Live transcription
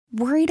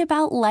Worried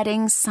about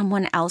letting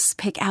someone else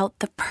pick out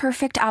the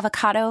perfect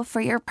avocado for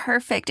your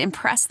perfect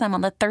impress them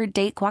on the third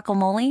date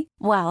guacamole?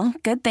 Well,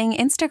 good thing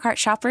Instacart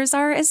shoppers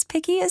are as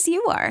picky as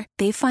you are.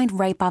 They find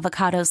ripe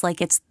avocados like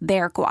it's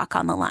their guac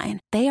on the line.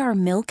 They are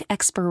milk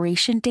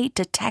expiration date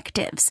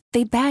detectives.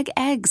 They bag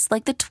eggs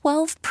like the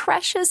 12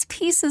 precious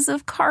pieces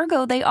of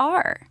cargo they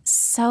are.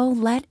 So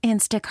let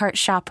Instacart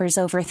shoppers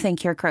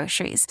overthink your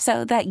groceries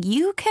so that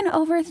you can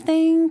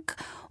overthink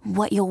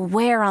what you'll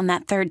wear on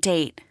that third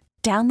date.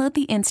 Download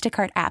the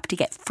Instacart app to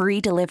get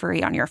free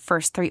delivery on your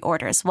first 3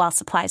 orders while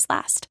supplies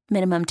last.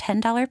 Minimum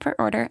 $10 per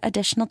order.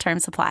 Additional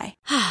terms apply.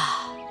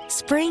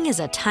 Spring is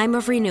a time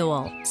of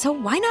renewal, so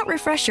why not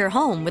refresh your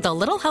home with a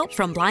little help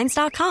from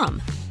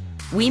Blinds.com?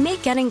 We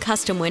make getting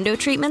custom window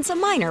treatments a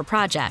minor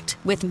project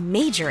with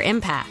major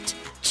impact.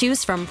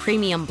 Choose from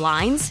premium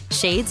blinds,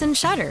 shades, and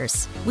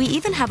shutters. We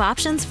even have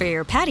options for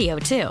your patio,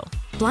 too.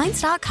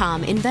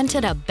 Blinds.com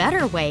invented a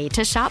better way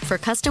to shop for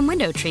custom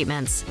window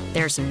treatments.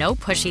 There's no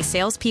pushy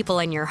salespeople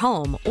in your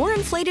home or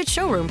inflated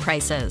showroom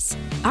prices.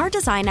 Our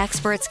design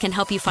experts can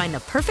help you find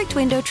the perfect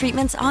window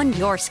treatments on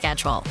your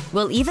schedule.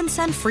 We'll even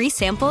send free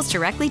samples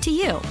directly to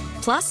you.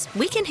 Plus,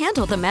 we can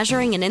handle the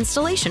measuring and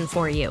installation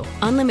for you.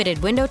 Unlimited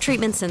window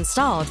treatments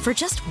installed for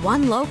just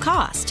one low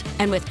cost.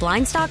 And with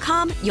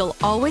Blinds.com, you'll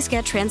always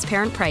get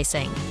transparent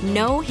pricing.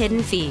 No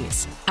hidden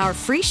fees. Our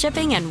free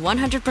shipping and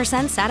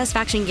 100%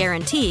 satisfaction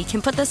guarantee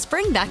can put the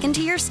spring back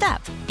into your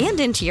step and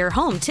into your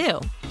home,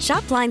 too.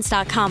 Shop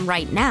Blinds.com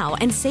right now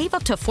and save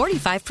up to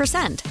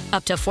 45%.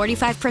 Up to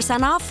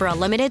 45% off for a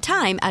limited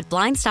time at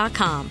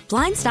Blinds.com.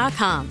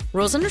 Blinds.com.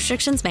 Rules and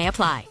restrictions may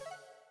apply.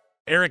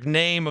 Eric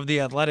Name of The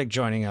Athletic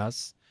joining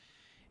us.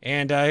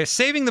 And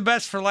saving the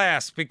best for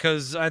last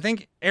because I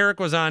think Eric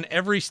was on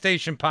every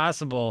station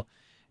possible.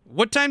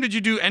 What time did you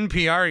do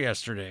NPR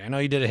yesterday? I know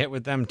you did a hit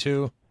with them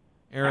too,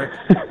 Eric.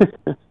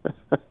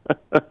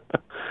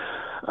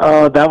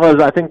 That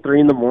was, I think,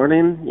 3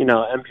 a.m. You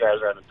know,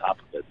 NPR's right on top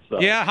of it. So,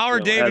 yeah, how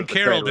are Dave and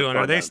Carol doing?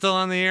 Are they on. still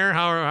on the air?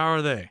 How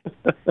are they?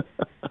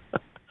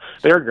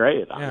 They're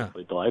great,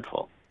 honestly,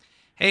 delightful.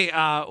 Hey,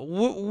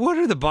 what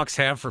do the Bucks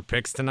have for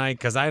picks tonight?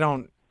 Because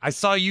I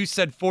saw you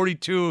said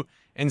 42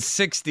 and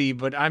 60,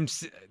 but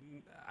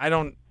I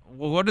don't.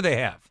 What do they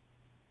have?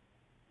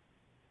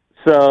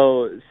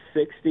 So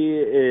 60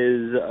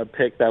 is a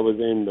pick that was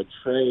in the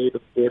trade.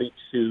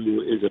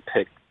 42 is a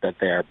pick that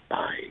they are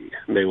buying.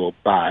 They will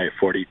buy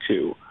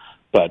 42,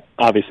 but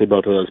obviously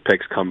both of those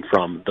picks come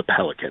from the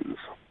Pelicans.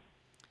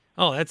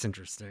 Oh, that's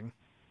interesting.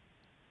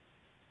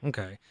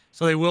 Okay,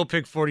 so they will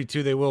pick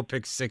 42. They will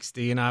pick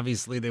 60, and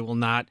obviously they will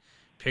not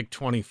pick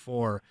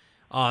 24.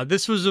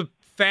 This was a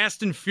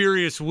fast and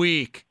furious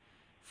week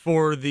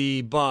for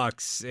the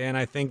Bucks, and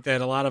I think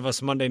that a lot of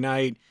us Monday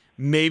night,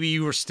 maybe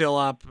you were still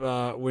up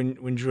when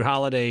Drew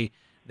Holiday,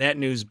 that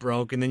news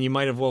broke, and then you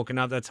might have woken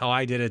up. That's how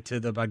I did it to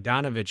the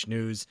Bogdanovich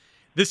news.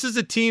 This is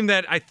a team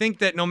that I think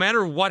that no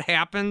matter what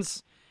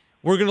happens,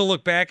 we're going to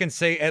look back and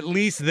say at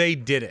least they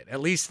did it.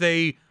 At least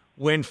they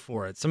went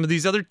for it. Some of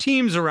these other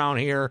teams around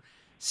here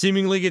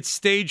seemingly get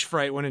stage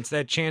fright when it's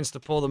that chance to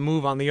pull the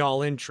move on the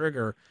all-in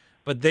trigger,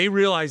 but they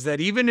realize that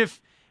even if,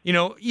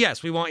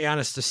 yes, we want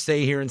Giannis to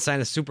stay here and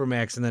sign a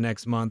Supermax in the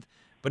next month,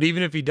 but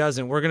even if he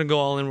doesn't, we're going to go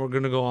all in. We're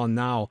going to go all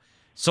now.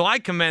 So I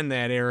commend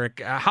that,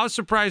 Eric. How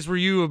surprised were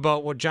you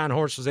about what John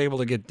Horst was able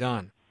to get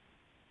done?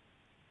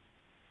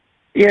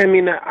 Yeah, I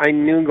mean, I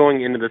knew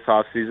going into this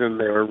offseason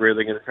they were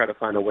really going to try to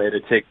find a way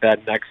to take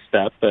that next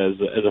step as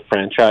a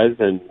franchise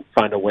and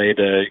find a way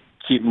to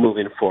keep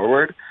moving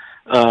forward.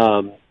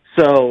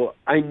 So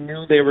I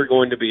knew they were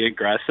going to be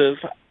aggressive.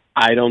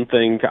 I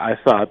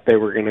thought they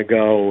were going to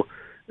go,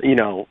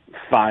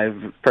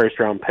 5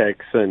 first-round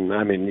picks, and,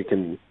 I mean, you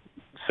can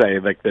say,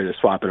 like, they're just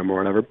swapping them or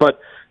whatever.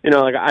 But,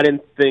 I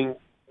didn't think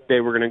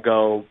they were going to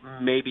go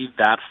maybe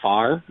that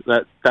far.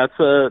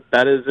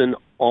 That is an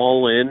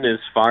all-in as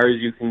far as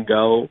you can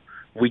go.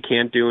 We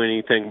can't do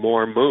anything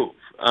more move.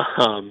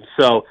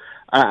 So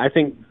I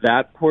think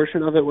that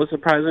portion of it was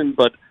surprising,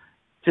 but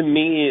to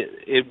me,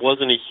 it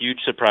wasn't a huge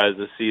surprise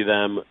to see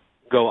them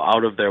go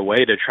out of their way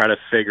to try to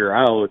figure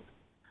out,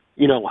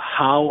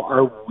 how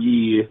are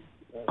we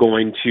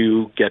going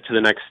to get to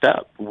the next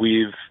step?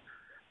 We've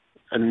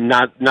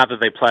not that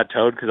they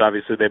plateaued, because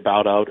obviously they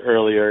bowed out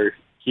earlier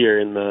here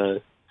in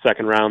the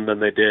second round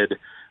than they did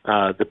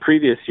the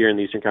previous year in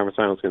the Eastern Conference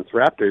Finals against the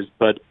Raptors.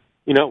 But,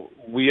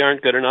 we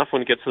aren't good enough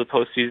when it gets to the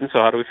postseason, so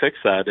how do we fix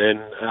that? And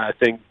I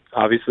think,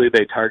 obviously,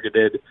 they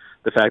targeted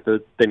the fact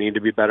that they need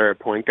to be better at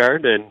point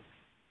guard, and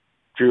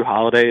Drew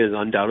Holiday is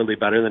undoubtedly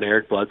better than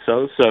Eric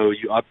Bledsoe, so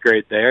you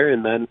upgrade there.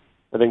 And then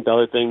I think the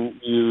other thing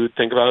you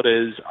think about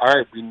is, all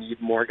right, we need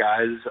more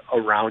guys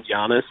around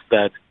Giannis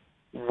that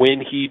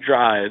when he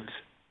drives,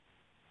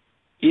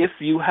 if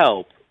you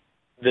help,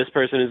 this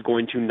person is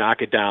going to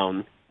knock it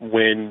down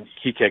when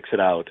he kicks it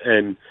out.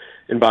 And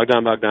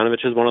Bogdan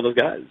Bogdanovich is one of those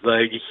guys.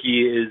 Like,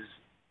 he's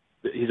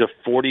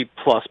a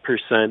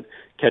 40+%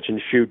 catch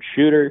and shoot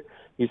shooter.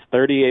 He's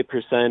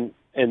 38%,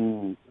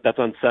 and that's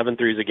on 7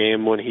 threes a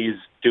game when he's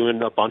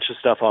doing a bunch of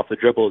stuff off the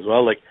dribble as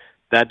well. Like,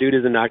 that dude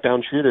is a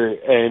knockdown shooter,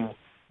 and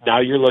now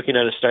you're looking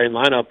at a starting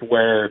lineup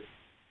where,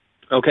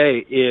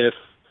 okay,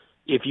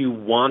 if you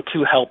want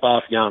to help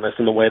off Giannis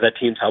in the way that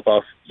teams help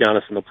off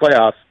Giannis in the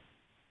playoffs,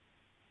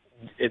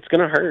 it's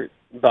going to hurt.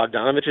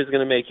 Bogdanovich is going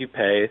to make you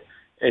pay,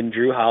 and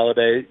Drew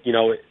Holiday,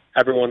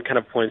 everyone kind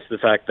of points to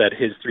the fact that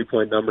his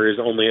three-point number is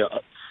only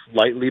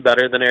slightly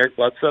better than Eric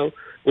Bledsoe,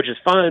 which is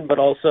fine, but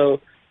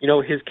also,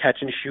 his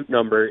catch-and-shoot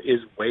number is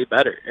way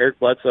better. Eric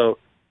Bledsoe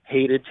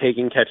hated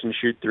taking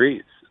catch-and-shoot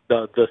threes.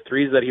 The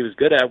threes that he was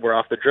good at were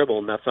off the dribble,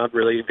 and that's not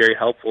really very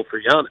helpful for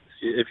Giannis.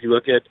 If you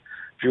look at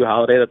Drew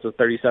Holiday, that's a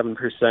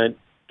 37%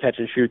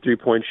 catch-and-shoot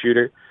three-point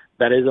shooter.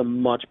 That is a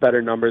much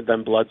better number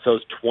than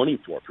Bledsoe's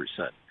 24%.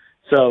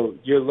 So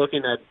you're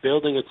looking at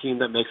building a team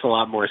that makes a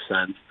lot more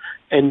sense.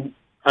 And,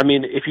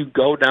 if you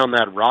go down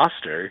that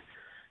roster,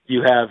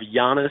 you have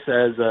Giannis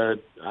as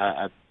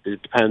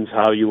it depends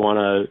how you want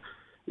to,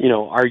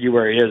 argue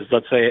where he is.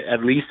 Let's say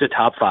at least a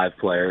top 5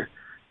 player.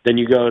 Then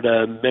you go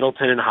to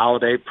Middleton and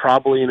Holiday,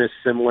 probably in a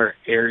similar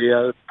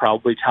area,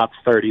 probably top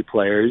 30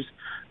 players.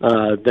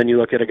 Then you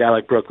look at a guy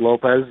like Brook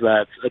Lopez,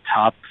 that's a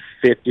top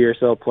 50 or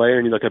so player,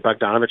 and you look at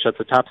Bogdanovich, that's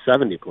a top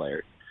 70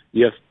 player.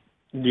 You have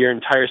your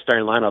entire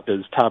starting lineup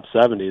is top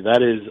 70.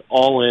 That is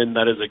all in,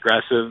 that is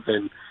aggressive,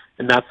 and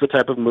that's the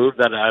type of move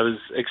that I was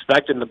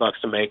expecting the Bucks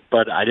to make,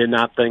 but I did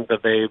not think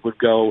that they would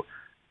go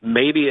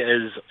maybe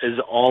as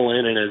all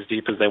in and as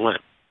deep as they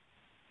went.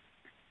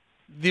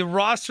 The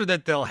roster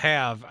that they'll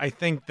have, I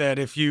think that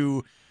if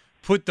you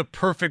put the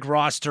perfect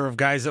roster of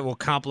guys that will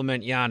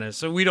complement Giannis,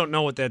 so we don't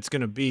know what that's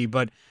going to be,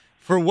 but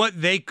for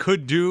what they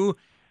could do,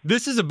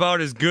 this is about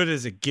as good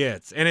as it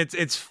gets. And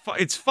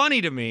it's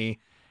funny to me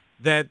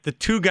that the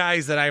two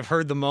guys that I've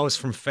heard the most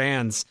from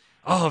fans,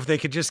 if they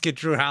could just get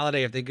Drew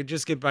Holiday, if they could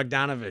just get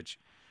Bogdanovich.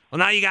 Well,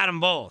 now you got them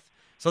both.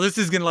 So this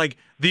is going to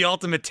the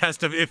ultimate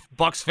test of if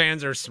Bucks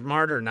fans are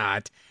smart or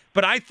not.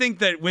 But I think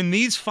that when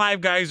these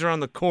 5 guys are on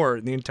the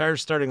court, the entire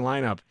starting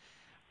lineup,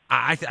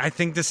 I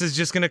think this is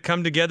just going to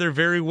come together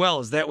very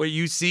well. Is that what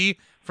you see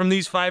from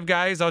these 5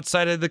 guys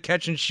outside of the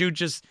catch and shoot,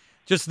 just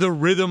the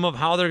rhythm of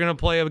how they're going to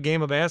play a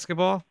game of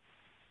basketball?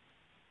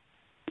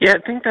 Yeah, I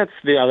think that's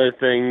the other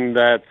thing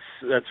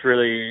that's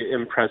really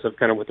impressive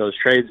kind of with those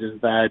trades is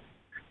that,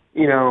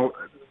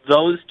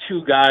 those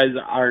 2 guys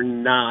are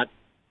not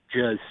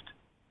just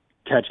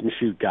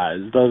catch-and-shoot guys.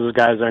 Those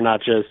guys are not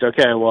just,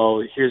 okay,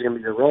 well, here's going to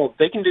be your role.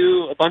 They can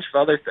do a bunch of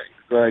other things.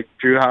 Like,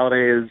 Drew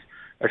Holiday is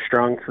a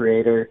strong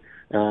creator.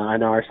 I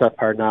know our Seth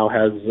part now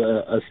has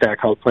a stat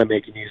called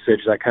playmaking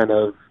usage that kind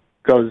of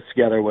goes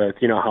together with,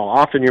 how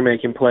often you're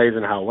making plays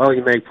and how well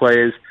you make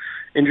plays.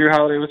 And Drew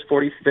Holiday was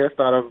 45th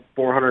out of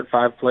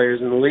 405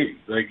 players in the league.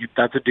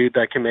 That's a dude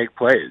that can make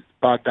plays.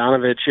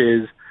 Bogdanovich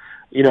is,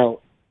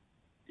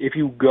 if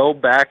you go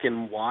back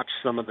and watch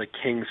some of the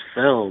Kings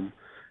film,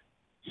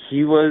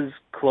 he was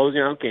closing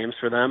out games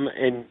for them,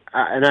 and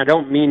I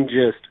don't mean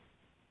just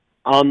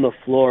on the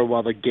floor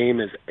while the game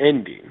is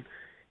ending.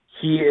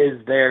 He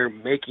is there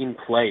making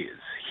plays.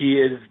 He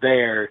is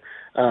there.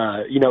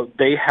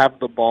 They have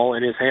the ball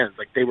in his hands.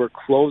 They were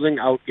closing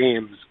out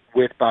games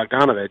with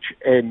Bogdanovich,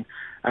 and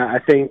I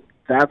think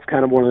that's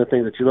kind of one of the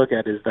things that you look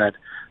at is that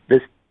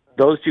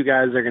those 2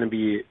 guys are going to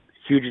be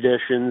huge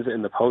additions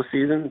in the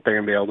postseason. They're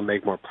going to be able to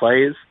make more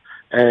plays,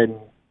 and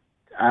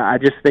I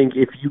just think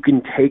if you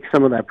can take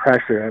some of that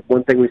pressure,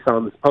 one thing we saw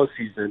in this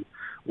postseason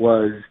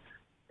was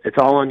it's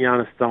all on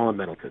Giannis, it's all on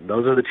Middleton.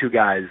 Those are the 2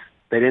 guys.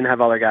 They didn't have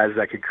other guys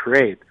that could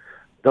create.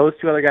 Those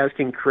 2 other guys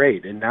can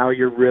create, and now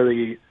you're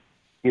really,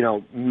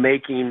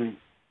 making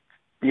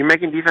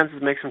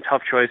defenses make some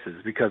tough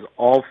choices because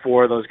all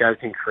 4 of those guys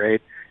can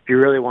create. If you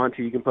really want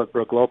to, you can put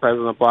Brook Lopez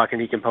on the block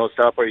and he can post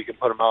up, or you can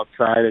put him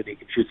outside and he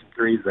can shoot some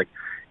threes.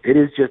 It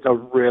is just a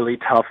really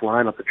tough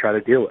lineup to try to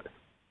deal with.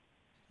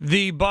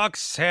 The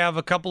Bucks have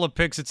a couple of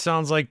picks, it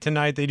sounds like,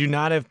 tonight. They do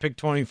not have pick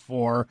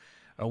 24.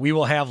 We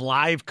will have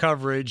live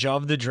coverage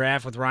of the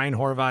draft with Ryan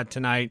Horvath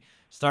tonight,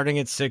 starting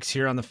at 6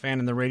 here on the Fan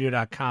and the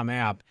Radio.com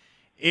app.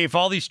 If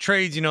all these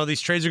trades,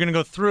 these trades are going to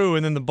go through,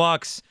 and then the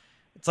Bucks,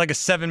 it's like a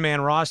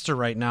 7-man roster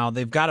right now.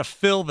 They've got to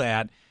fill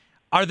that.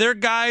 Are there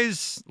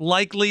guys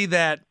likely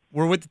that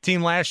were with the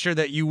team last year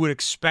that you would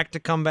expect to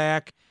come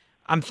back?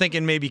 I'm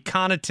thinking maybe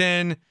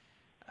Connaughton.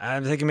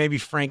 I'm thinking maybe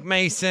Frank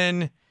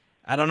Mason.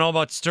 I don't know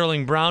about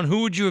Sterling Brown.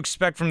 Who would you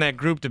expect from that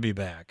group to be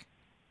back?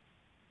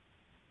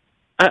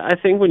 I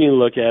think when you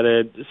look at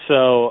it,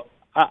 so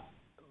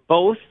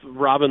both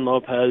Robin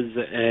Lopez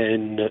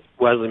and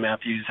Wesley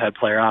Matthews had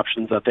player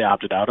options that they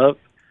opted out of.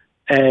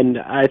 And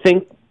I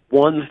think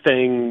one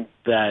thing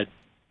that,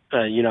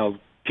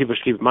 people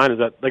should keep in mind is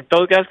that,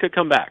 those guys could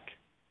come back.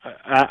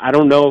 I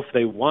don't know if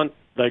they want,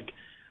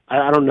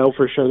 I don't know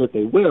for sure that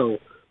they will,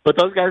 but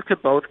those guys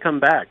could both come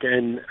back.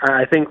 And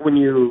I think when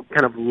you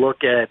kind of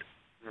look at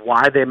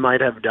why they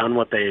might have done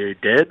what they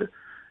did,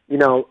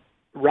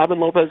 Robin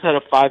Lopez had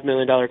a $5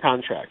 million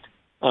contract.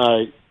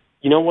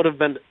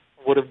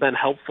 Would have been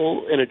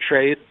helpful in a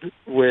trade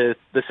with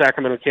the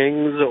Sacramento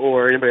Kings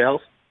or anybody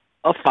else?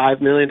 A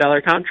 $5 million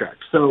contract.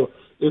 So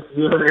if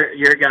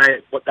you're a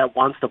guy that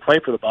wants to play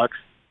for the Bucks,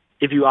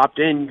 if you opt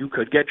in, you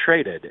could get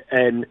traded.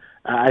 And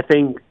I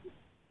think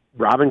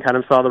Robin kind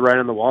of saw the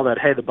writing on the wall that,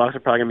 hey, the Bucks are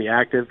probably going to be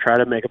active, try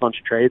to make a bunch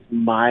of trades.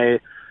 My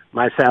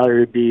salary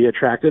would be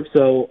attractive,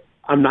 so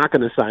I'm not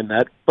going to sign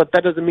that. But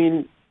that doesn't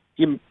mean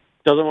he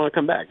doesn't want to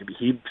come back.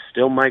 He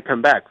still might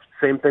come back.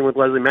 Same thing with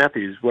Wesley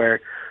Matthews,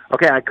 where,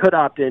 okay, I could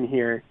opt in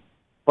here,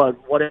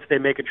 but what if they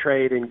make a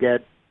trade and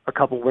get a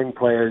couple wing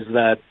players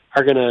that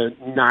are going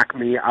to knock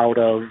me out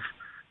of,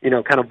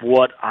 kind of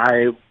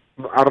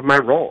out of my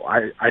role.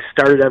 I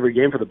started every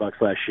game for the Bucks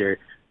last year.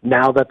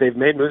 Now that they've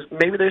made moves,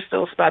 maybe there's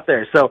still a spot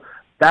there. So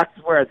that's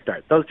where I'd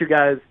start. Those two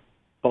guys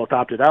both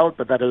opted out,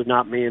 but that does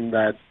not mean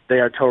that they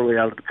are totally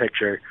out of the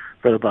picture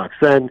for the Bucks.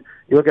 Then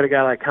you look at a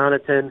guy like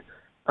Connaughton.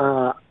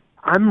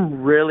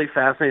 I'm really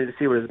fascinated to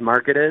see what his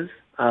market is.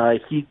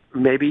 He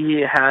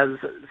has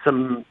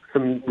some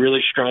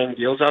really strong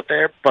deals out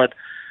there, but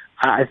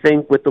I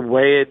think with the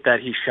way that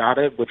he shot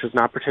it, which was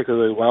not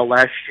particularly well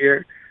last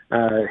year,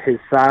 his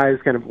size,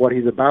 kind of what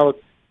he's about,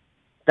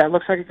 that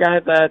looks like a guy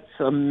that's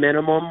a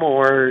minimum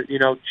or,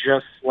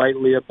 just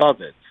slightly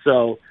above it.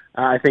 So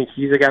I think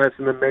he's a guy that's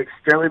in the mix.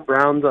 Sterling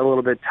Brown's a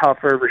little bit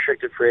tougher.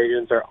 Restricted free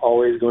agents are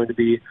always going to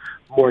be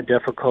more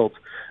difficult.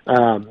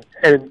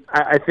 And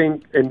I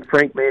think in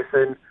Frank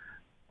Mason,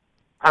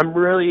 I'm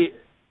really,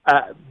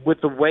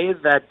 with the way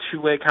that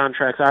two-way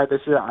contracts are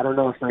this year, I don't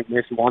know if Frank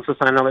Mason wants to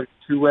sign another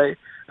two-way.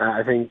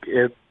 I think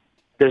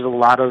there's a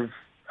lot of,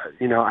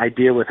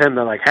 idea with him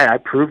that, like, hey, I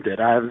proved it.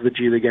 I was the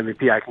G League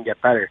MVP. I can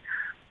get better.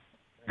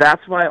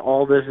 That's why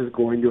all this is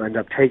going to end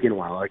up taking a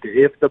while. Like,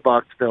 if the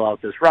Bucks fill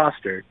out this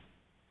roster,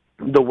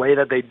 the way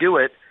that they do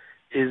it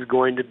is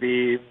going to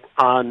be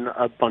on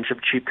a bunch of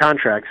cheap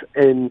contracts.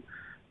 And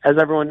as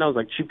everyone knows,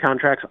 like, cheap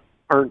contracts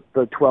aren't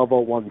the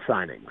 1201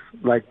 signings.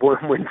 Like,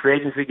 when free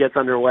agency gets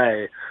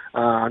underway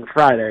on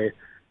Friday,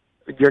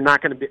 you're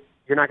not going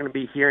to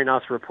be hearing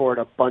us report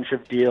a bunch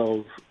of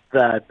deals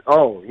that,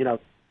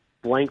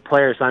 blank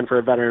player signed for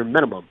a veteran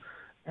minimum.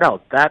 No,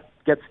 that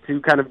gets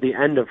to kind of the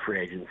end of free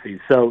agency.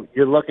 So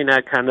you're looking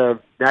at kind of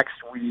next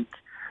week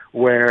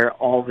where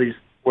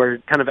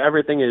kind of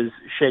everything is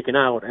shaken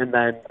out, and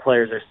then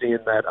players are seeing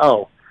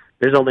that,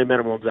 there's only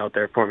minimums out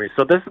there for me.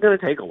 So this is going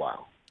to take a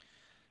while.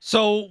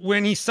 So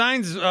when he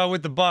signs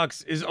with the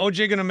Bucks, is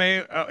OJ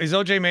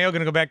Mayo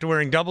going to go back to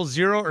wearing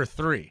 00 or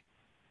 3?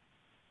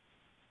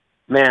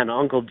 Man,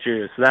 Uncle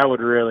Juice, that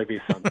would really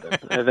be something.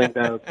 I think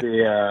that'd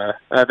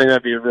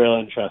be real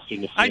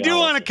interesting to see. I do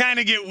want to kind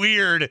of get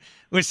weird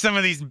with some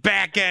of these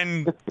back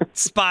end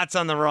spots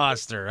on the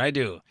roster. I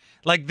do,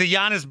 like the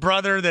Giannis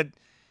brother. That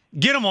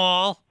get them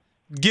all,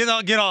 get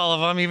all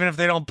of them, even if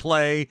they don't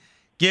play.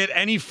 Get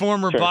any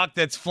former Buck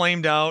that's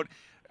flamed out.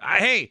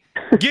 Hey,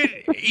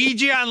 get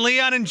Ejon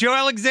Leon and Joe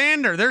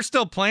Alexander. They're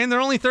still playing.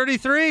 They're only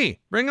 33.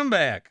 Bring them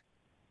back.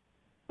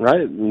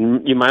 Right.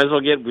 You might as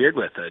well get weird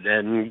with it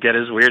and get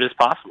as weird as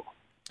possible.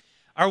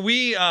 Are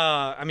we,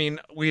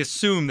 we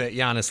assume that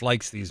Giannis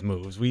likes these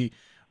moves. We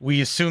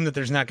assume that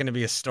there's not going to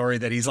be a story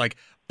that he's like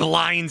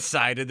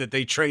blindsided that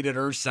they traded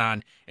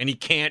Ersan and he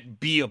can't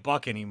be a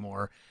Buck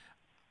anymore.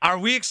 Are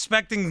we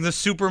expecting the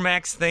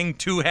Supermax thing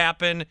to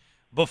happen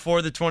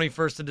before the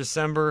 21st of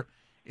December?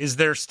 Is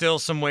there still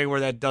some way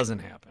where that doesn't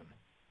happen?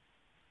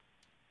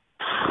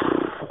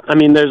 I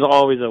mean, there's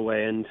always a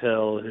way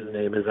until his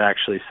name is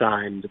actually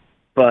signed.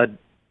 But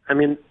I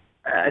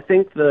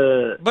think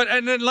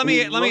and then let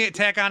me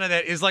tack onto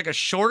that. Is like a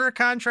shorter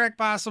contract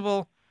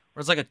possible, or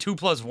it's like a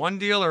 2+1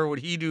 deal, or would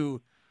he do?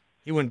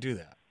 He wouldn't do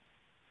that.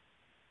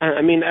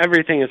 I mean,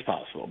 everything is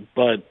possible,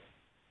 but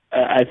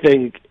I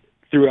think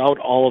throughout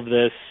all of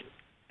this,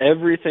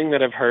 everything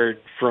that I've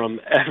heard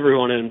from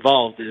everyone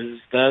involved is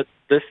that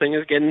this thing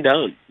is getting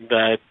done.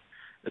 That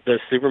the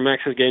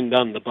Supermax is getting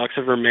done. The Bucks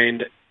have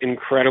remained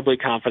incredibly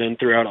confident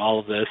throughout all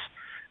of this,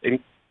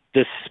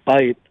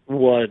 despite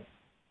what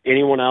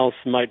anyone else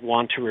might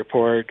want to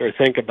report or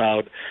think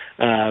about.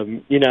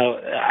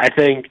 I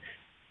think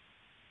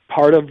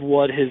part of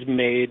what has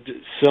made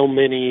so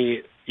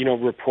many,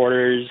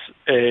 reporters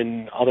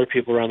and other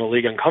people around the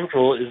league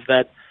uncomfortable is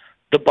that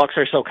the Bucks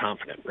are so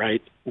confident,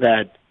 right?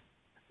 That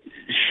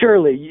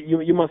surely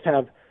you must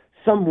have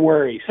some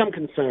worry, some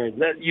concern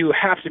that you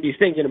have to be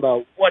thinking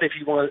about what if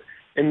you want,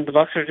 and the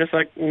Bucks are just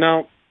like,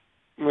 no,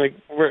 like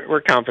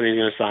we're confident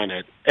you're going to sign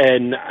it.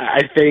 And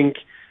I think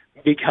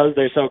because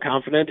they're so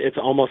confident, it's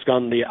almost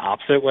gone the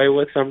opposite way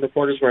with some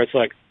reporters where it's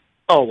like,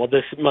 oh, well,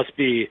 this must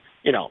be,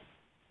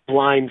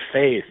 blind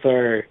faith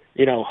or,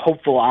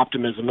 hopeful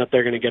optimism that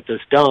they're going to get this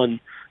done.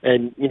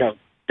 And,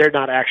 they're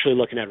not actually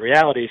looking at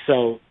reality.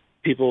 So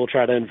people will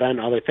try to invent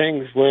other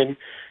things when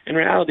in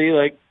reality,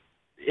 like,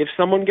 if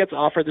someone gets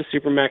offered the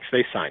Supermax,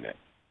 they sign it.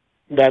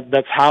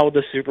 That's how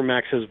the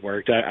Supermax has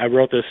worked. I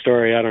wrote this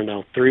story,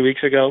 3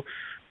 weeks ago.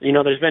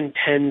 There's been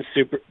 10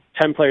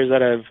 players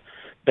that have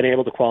been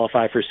able to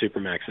qualify for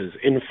Supermaxes.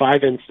 In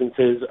 5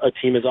 instances, a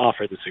team has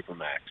offered the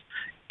Supermax.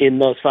 In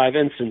those 5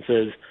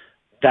 instances,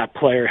 that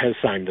player has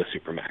signed the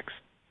Supermax.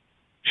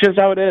 It's just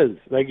how it is.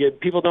 Like,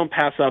 people don't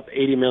pass up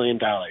 $80 million.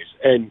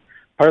 And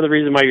part of the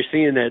reason why you're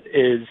seeing it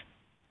is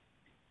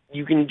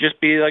you can just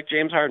be like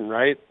James Harden,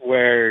 right?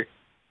 Where,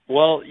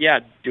 well,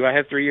 yeah, do I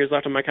have 3 years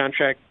left on my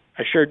contract?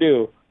 I sure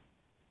do.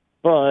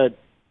 but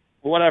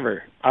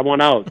whatever, I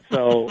want out,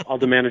 so I'll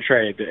demand a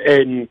trade.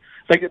 And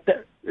like,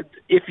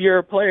 if you're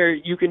a player,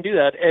 you can do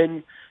that,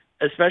 and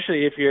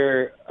especially if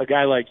you're a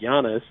guy like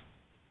Giannis,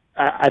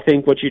 I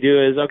think what you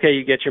do is, okay,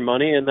 you get your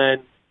money, and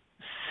then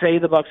say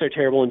the Bucks are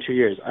terrible in 2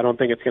 years. I don't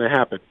think it's going to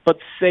happen, but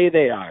say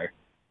they are.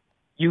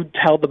 You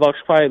tell the Bucks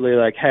quietly,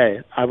 like,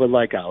 hey, I would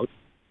like out,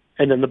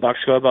 and then the Bucks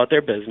go about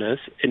their business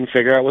and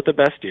figure out what the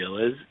best deal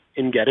is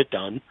and get it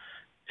done,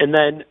 and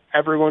then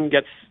everyone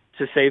gets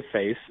to save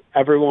face,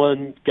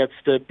 everyone gets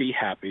to be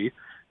happy,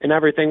 and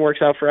everything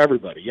works out for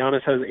everybody.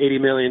 Giannis has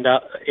 $80 million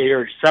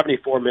or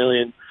 $74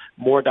 million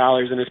more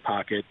dollars in his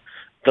pocket.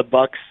 The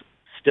Bucks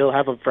still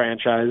have a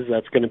franchise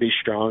that's going to be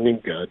strong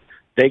and good.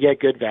 They get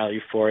good value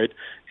for it.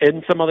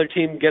 And some other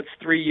team gets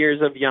 3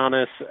 years of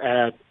Giannis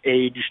at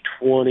age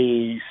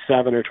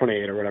 27 or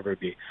 28 or whatever it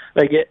be.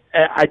 Like,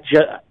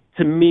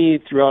 to me,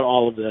 throughout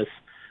all of this,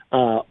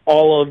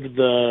 all of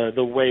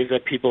the ways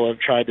that people have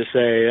tried to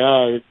say,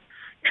 oh,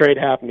 trade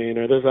happening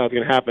or this is how it's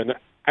going to happen,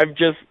 I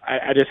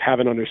just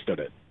haven't understood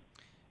it.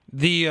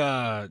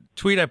 The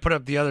tweet I put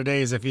up the other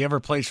day is, if he ever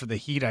plays for the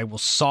Heat, I will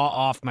saw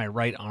off my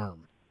right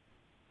arm.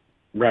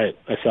 Right,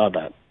 I saw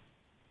that.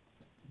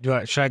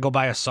 Should I go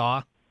buy a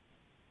saw?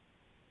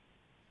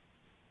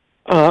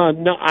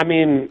 No, I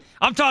mean...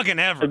 I'm talking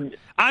ever.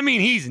 I mean,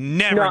 he's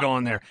never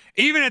going there,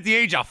 even at the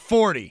age of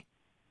 40.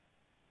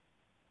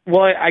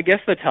 Well, I guess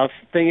the tough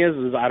thing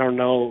is I don't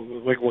know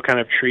like what kind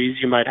of trees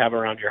you might have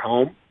around your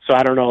home, so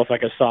I don't know if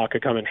like a saw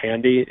could come in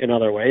handy in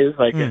other ways,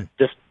 like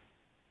just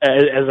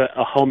as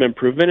a home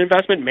improvement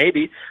investment,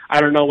 maybe. I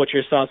don't know what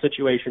your saw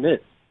situation is.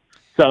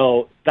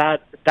 So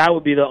that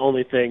would be the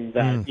only thing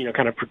that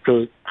kind of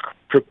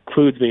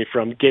precludes me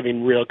from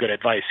giving real good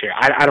advice here.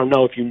 I don't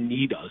know if you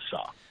need a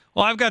saw.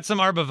 Well, I've got some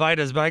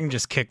arborvitaes, but I can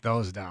just kick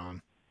those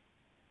down.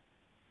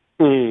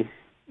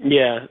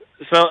 Yeah.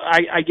 So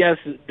I guess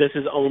this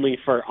is only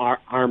for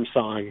arm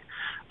sawing.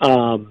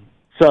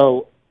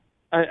 So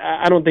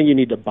I don't think you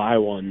need to buy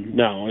one.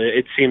 No,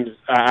 it seems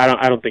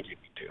I don't think you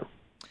need to.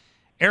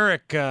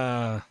 Eric,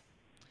 I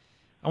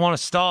want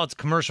to stall. It's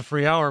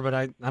commercial-free hour, but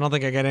I don't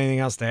think I got anything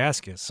else to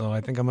ask you, so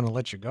I think I'm going to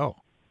let you go.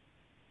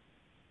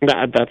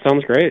 That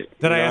sounds great.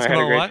 Did I ask about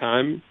what? I had a great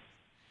time.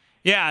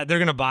 Yeah, they're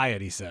going to buy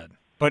it, he said.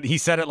 But he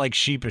said it like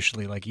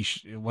sheepishly, like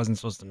he wasn't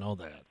supposed to know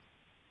that.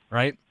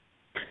 Right?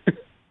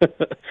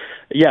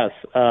 Yes.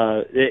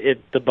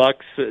 The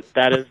Bucks,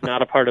 that is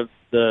not a part of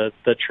the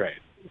trade.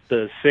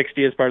 The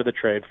 60 is part of the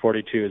trade.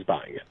 42 is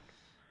buying it.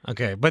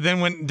 Okay, but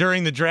then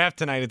during the draft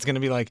tonight, it's going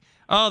to be like,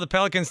 oh, the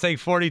Pelicans take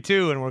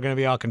 42, and we're going to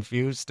be all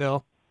confused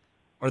still?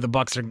 Or the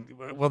Bucks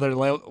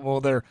will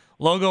their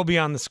logo be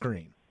on the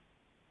screen?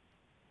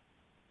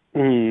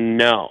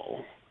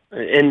 No.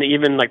 And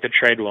even like the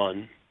trade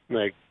one,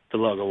 like the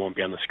logo won't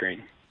be on the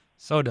screen.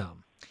 So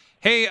dumb.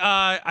 Hey,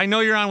 I know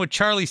you're on with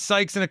Charlie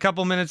Sykes in a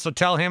couple minutes, so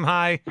tell him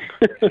hi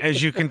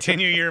as you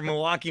continue your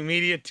Milwaukee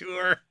media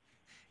tour,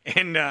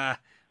 and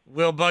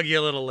we'll bug you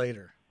a little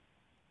later.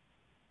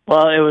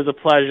 Well, it was a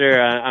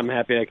pleasure. I'm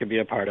happy I could be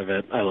a part of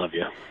it. I love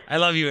you. I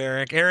love you,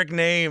 Eric. Eric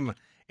 _name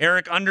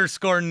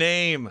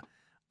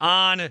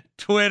on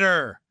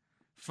Twitter.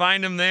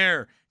 Find him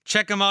there.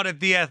 Check him out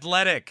at The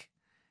Athletic.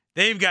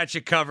 They've got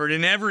you covered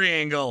in every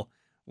angle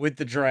with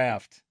the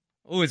draft.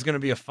 Oh, it's going to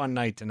be a fun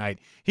night tonight.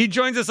 He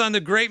joins us on the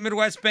Great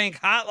Midwest Bank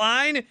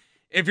hotline.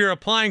 If you're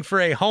applying for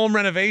a home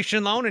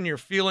renovation loan and you're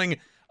feeling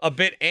a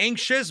bit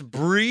anxious,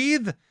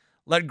 breathe.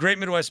 Let Great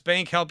Midwest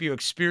Bank help you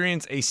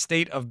experience a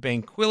state of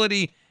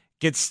banquility.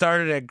 Get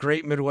started at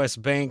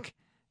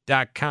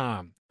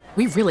greatmidwestbank.com.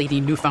 We really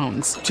need new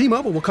phones.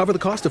 T-Mobile will cover the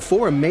cost of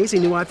 4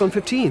 amazing new iPhone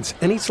 15s,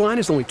 and each line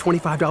is only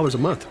 $25 a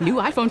month. New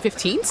iPhone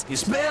 15s?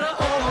 It's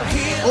better over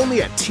here.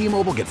 Only at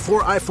T-Mobile, get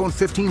 4 iPhone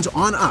 15s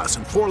on us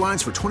and 4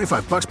 lines for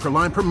 $25 per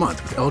line per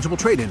month with eligible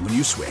trade-in when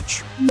you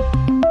switch.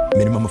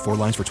 Minimum of 4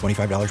 lines for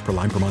 $25 per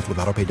line per month with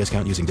autopay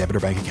discount using debit or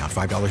bank account.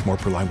 $5 more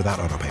per line without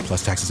autopay,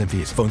 plus taxes and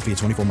fees. Phone fee at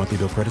 24 monthly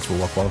bill credits for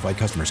well-qualified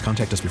customers.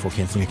 Contact us before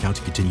canceling account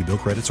to continue bill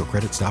credits or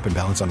credit stop and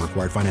balance on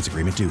required finance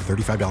agreement due.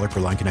 $35 per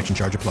line connection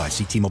charge applies.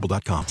 See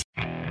T-Mobile.com.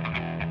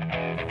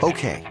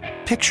 Okay,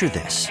 picture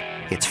this.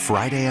 It's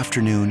Friday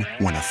afternoon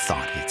when a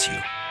thought hits you.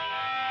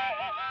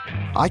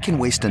 I can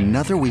waste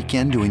another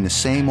weekend doing the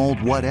same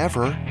old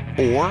whatever,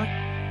 or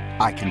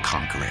I can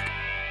conquer it.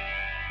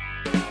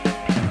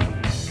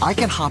 I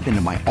can hop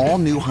into my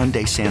all-new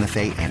Hyundai Santa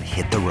Fe and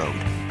hit the road.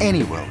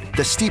 Any road.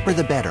 The steeper,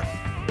 the better.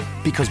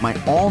 Because my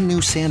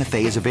all-new Santa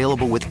Fe is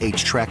available with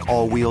H-Track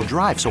all-wheel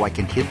drive, so I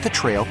can hit the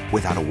trail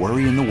without a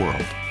worry in the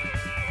world.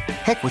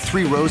 Heck, with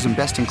 3 rows and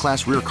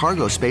best-in-class rear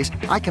cargo space,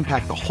 I can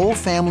pack the whole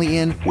family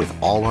in with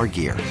all our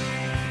gear.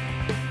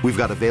 We've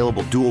got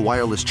available dual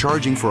wireless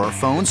charging for our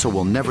phones, so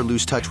we'll never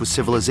lose touch with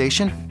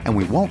civilization, and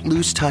we won't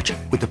lose touch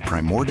with the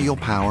primordial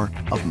power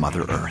of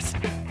Mother Earth.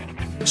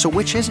 So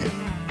which is it?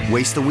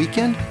 Waste the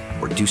weekend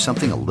or do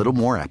something a little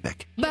more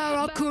epic?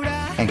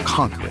 And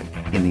conquer it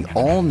in the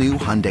all-new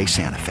Hyundai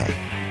Santa Fe.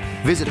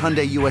 Visit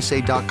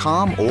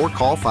HyundaiUSA.com or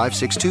call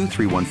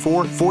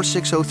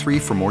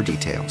 562-314-4603 for more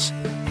details.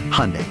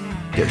 Hyundai,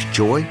 there's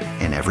joy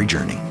in every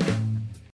journey.